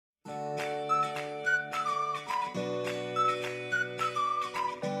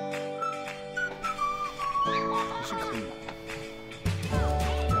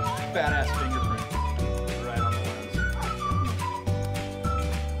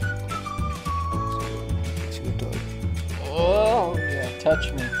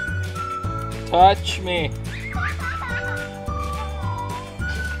touch me. Touch me.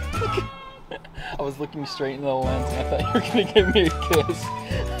 I was looking straight into the lens and I thought you were going to give me a kiss.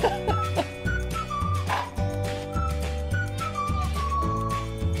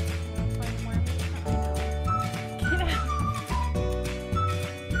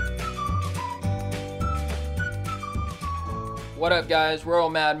 What up, guys? Rural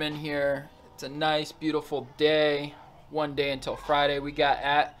Madman here. It's a nice, beautiful day. One day until Friday. We got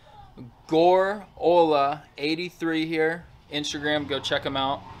at corolla 83 here. Instagram, go check them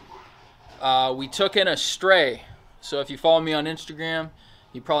out. We took in a stray. So if you follow me on Instagram,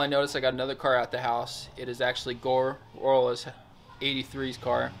 you probably noticed I got another car at the house. It is actually corolla's 83's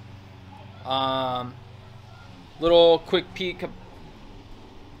car. Little quick peek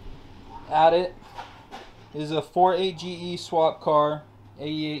at it. This is a 4AGE swap car,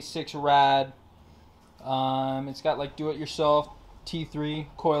 AE86 rad. It's got like do-it-yourself T3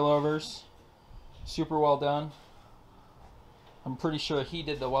 coilovers. Super well done. I'm pretty sure he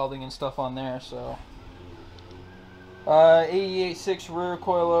did the welding and stuff on there. So AE86 rear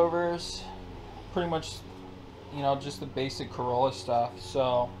coilovers, pretty much, you know, just the basic Corolla stuff.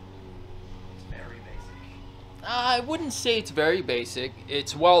 So it's very basic. I wouldn't say it's very basic.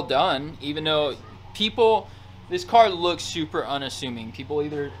 It's well done, even though this car looks super unassuming. People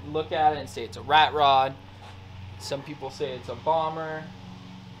either look at it and say it's a rat rod. Some people say it's a bomber.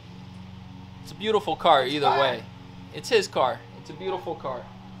 It's a beautiful car either way. It's his car. It's a beautiful car.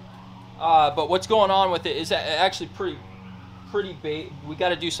 But what's going on with it is actually pretty big. We got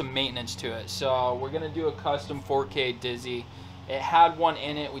to do some maintenance to it. So we're gonna do a custom 4K Dizzy. It had one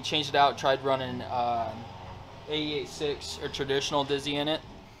in it. We changed it out. Tried running AE86 or traditional Dizzy in it.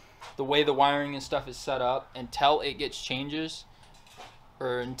 The way the wiring and stuff is set up, until it gets changes,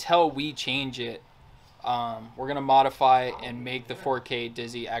 or until we change it, we're gonna modify and make the 4K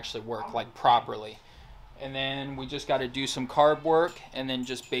Dizzy actually work like properly. And then we just got to do some carb work and then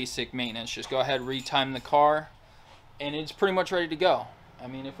just basic maintenance. Just go ahead, retime the car, and it's pretty much ready to go. I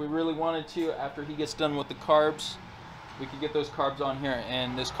mean, if we really wanted to, after he gets done with the carbs, we could get those carbs on here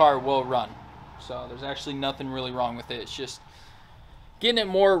and this car will run. So there's actually nothing really wrong with it. It's just getting it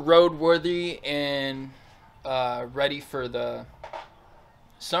more roadworthy and ready for the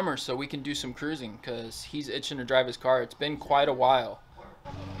summer so we can do some cruising, because he's itching to drive his car. It's been quite a while.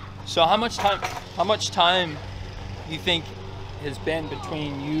 So how much time you think has been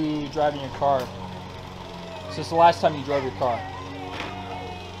between you driving your car since the last time you drove your car?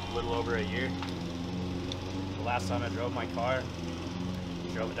 A little over a year. The last time I drove my car,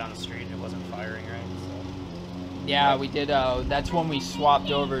 drove it down the street and it wasn't firing right. So. Yeah, we did. That's when we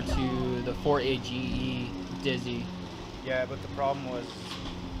swapped over to the 4AGE Dizzy. Yeah, but the problem was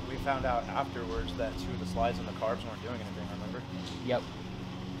we found out afterwards that two of the slides and the carbs weren't doing anything, remember? Yep.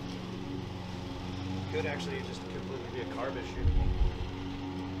 Could actually just completely be a carb issue.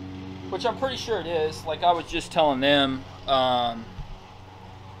 Which I'm pretty sure it is. Like I was just telling them,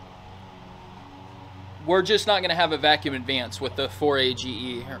 we're just not going to have a vacuum advance with the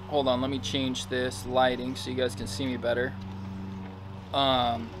 4AGE. Here, hold on, let me change this lighting so you guys can see me better.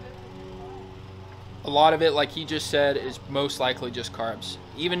 A lot of it, like he just said, is most likely just carbs.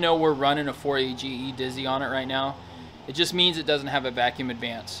 Even though we're running a 4AGE Dizzy on it right now, it just means it doesn't have a vacuum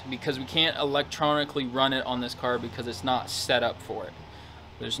advance, because we can't electronically run it on this car because it's not set up for it.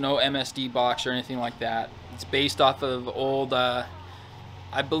 There's no MSD box or anything like that. It's based off of old, I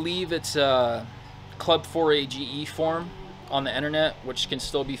believe it's a Club 4AGE form on the internet, which can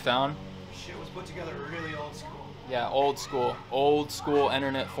still be found. Shit was put together really old school. Yeah, old school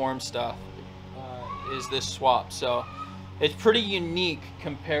internet form stuff is this swap. So it's pretty unique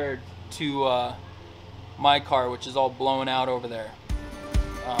compared to my car, which is all blown out over there.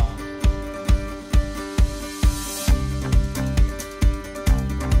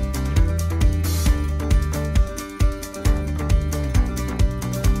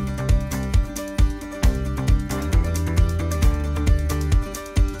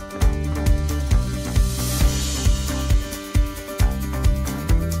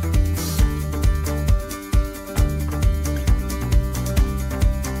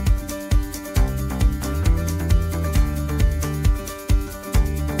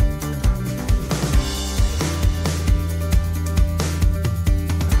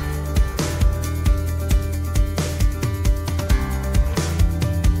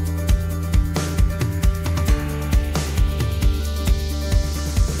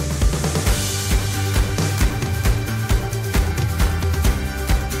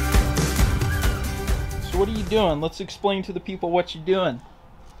 What are you doing? Let's explain to the people what you're doing.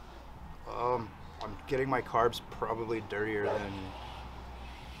 I'm getting my carbs probably dirtier than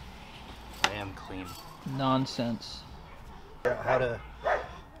damn clean. Nonsense. How to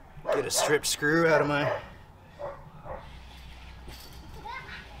get a stripped screw out of my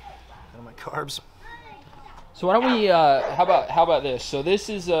carbs. So why don't we? How about this? So this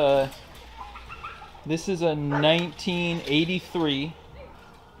is a 1983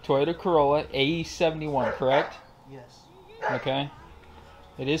 Toyota Corolla AE71, correct? Yes. Okay.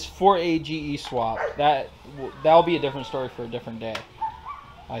 It is 4A GE swap. That'll be a different story for a different day,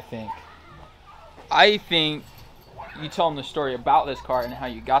 I think. I think you tell them the story about this car and how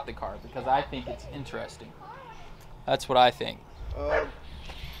you got the car, because I think it's interesting. That's what I think. About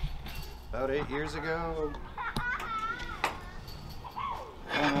 8 years ago.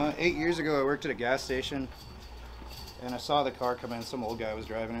 8 years ago, I worked at a gas station, and I saw the car come in. Some old guy was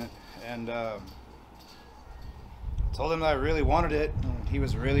driving it, and told him that I really wanted it. And he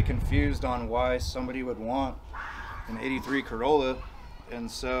was really confused on why somebody would want an '83 Corolla, and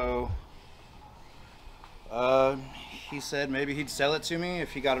so he said maybe he'd sell it to me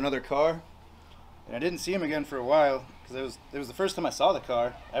if he got another car. And I didn't see him again for a while because it was the first time I saw the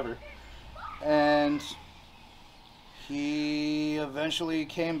car ever. And he eventually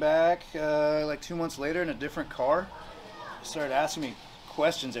came back like 2 months later in a different car. He started asking me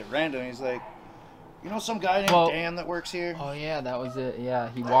questions at random. He's like, you know some guy named Dan that works here? Oh yeah, that was it. Yeah,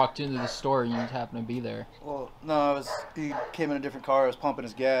 he walked into the store and you just happened to be there. Well, no, he came in a different car. I was pumping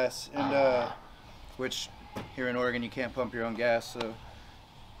his gas, and which here in Oregon you can't pump your own gas, so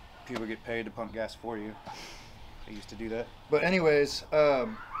people get paid to pump gas for you. I used to do that. But anyways,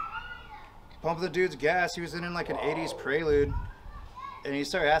 pumping the dude's gas. He was in like an 80s Prelude, and he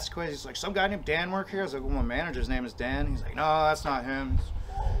started asking questions. He's like, some guy named Dan work here? I was like, well, my manager's name is Dan. He's like, no, that's not him.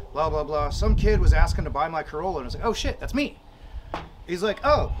 Blah, blah, blah. Some kid was asking to buy my Corolla, and I was like, oh shit, that's me. He's like,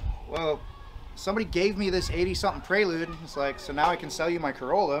 oh, well, somebody gave me this 80-something Prelude. It's like, so now I can sell you my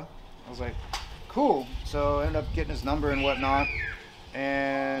Corolla. I was like, cool. So I ended up getting his number and whatnot,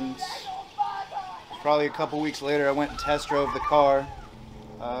 and probably a couple weeks later I went and test drove the car,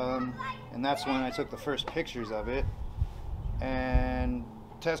 and that's when I took the first pictures of it, and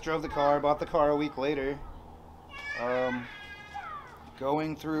test drove the car, bought the car a week later.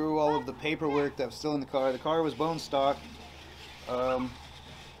 Going through all of the paperwork that was still in the car was bone stock, and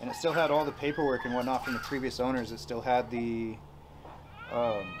it still had all the paperwork and whatnot from the previous owners. It still had the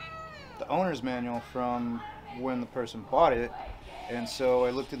owner's manual from when the person bought it. And so I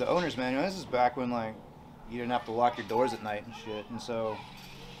looked through the owner's manual. This is back when like you didn't have to lock your doors at night and shit. And so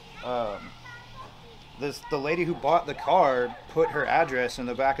the lady who bought the car put her address in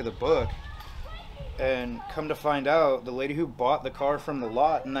the back of the book. And come to find out, the lady who bought the car from the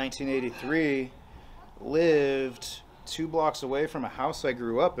lot in 1983 lived 2 blocks away from a house I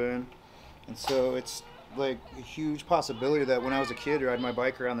grew up in. And so it's like a huge possibility that when I was a kid riding my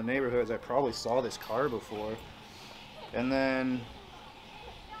bike around the neighborhoods, I probably saw this car before. And then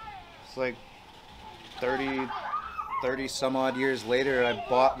it's like 30 some odd years later, I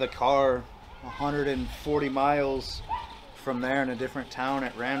bought the car 140 miles from there in a different town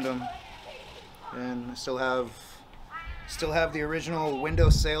at random. And I still have the original window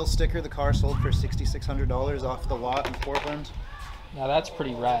sale sticker. The car sold for $6,600 off the lot in Portland. Now that's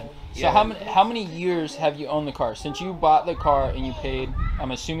pretty rad. So Yeah. how many years have you owned the car? Since you bought the car and you paid,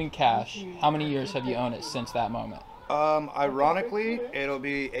 I'm assuming cash, how many years have you owned it since that moment? Ironically, it'll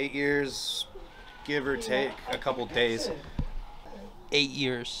be 8 years, give or take a couple days. 8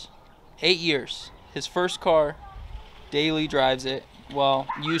 years. 8 years. His first car, daily drives it. Well,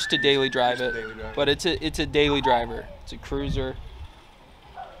 used to daily drive it, but it's a daily driver. It's a cruiser.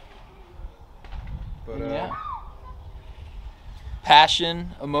 But Yeah.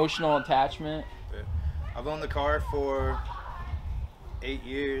 Passion, emotional attachment. I've owned the car for 8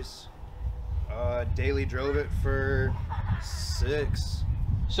 years. Daily drove it for 6.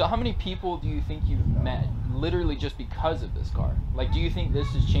 So how many people do you think you've met literally just because of this car? Like, do you think this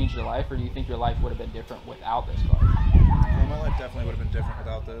has changed your life, or do you think your life would have been different without this car? Well, my life definitely would have been different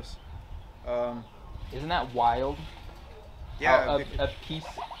without this. Isn't that wild? Yeah, How a piece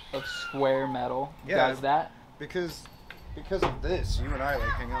of square metal Yeah. does that? because of this, you and I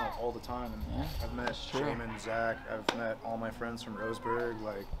like hang out all the time. And Yeah, I've met that's true. Jamin, Zach. I've met all my friends from Roseburg.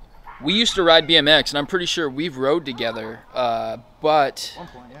 Like We used to ride BMX, and I'm pretty sure we've rode together, but at one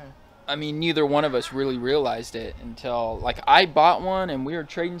point, yeah. I mean, neither one of us really realized it until, like, I bought one and we were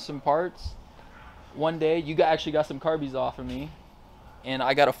trading some parts. One day, you actually got some carbies off of me, and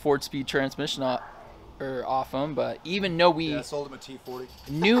I got a 4-speed transmission off them. But even though we I sold him a T40.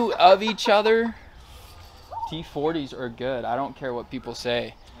 knew of each other, T40s are good. I don't care what people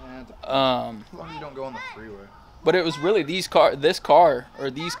say. As long as you don't go on the freeway. But it was really these cars.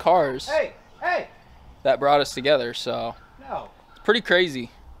 Hey, Hey! that brought us together. So No. it's pretty crazy.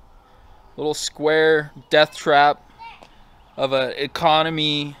 Little square death trap of a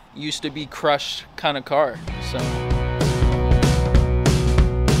economy used to be crushed kind of car. So.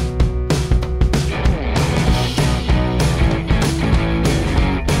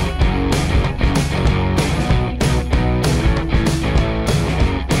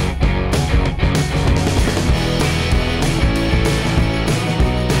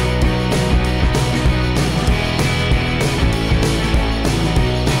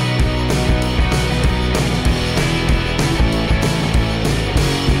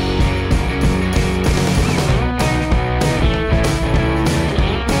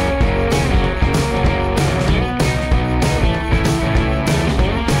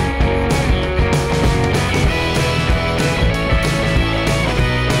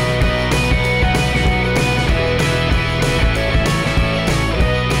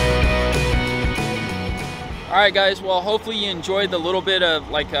 Alright guys, well hopefully you enjoyed the little bit of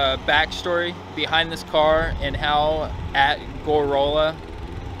like a backstory behind this car and how at Corolla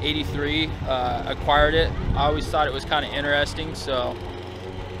 83 acquired it. I always thought it was kind of interesting, so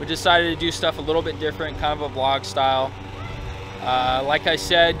we decided to do stuff a little bit different, kind of a vlog style. Like I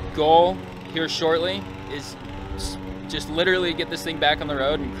said, goal here shortly is just literally get this thing back on the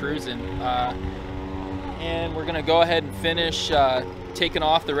road and cruising. And we're gonna go ahead and finish taking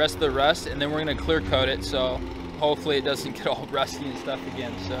off the rest of the rust, and then we're gonna clear coat it, so hopefully it doesn't get all rusty and stuff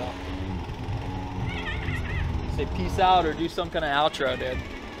again. So say peace out or do some kind of outro, dude.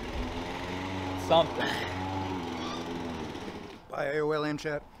 Something. Bye, AOL in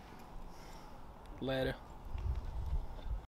chat. Later.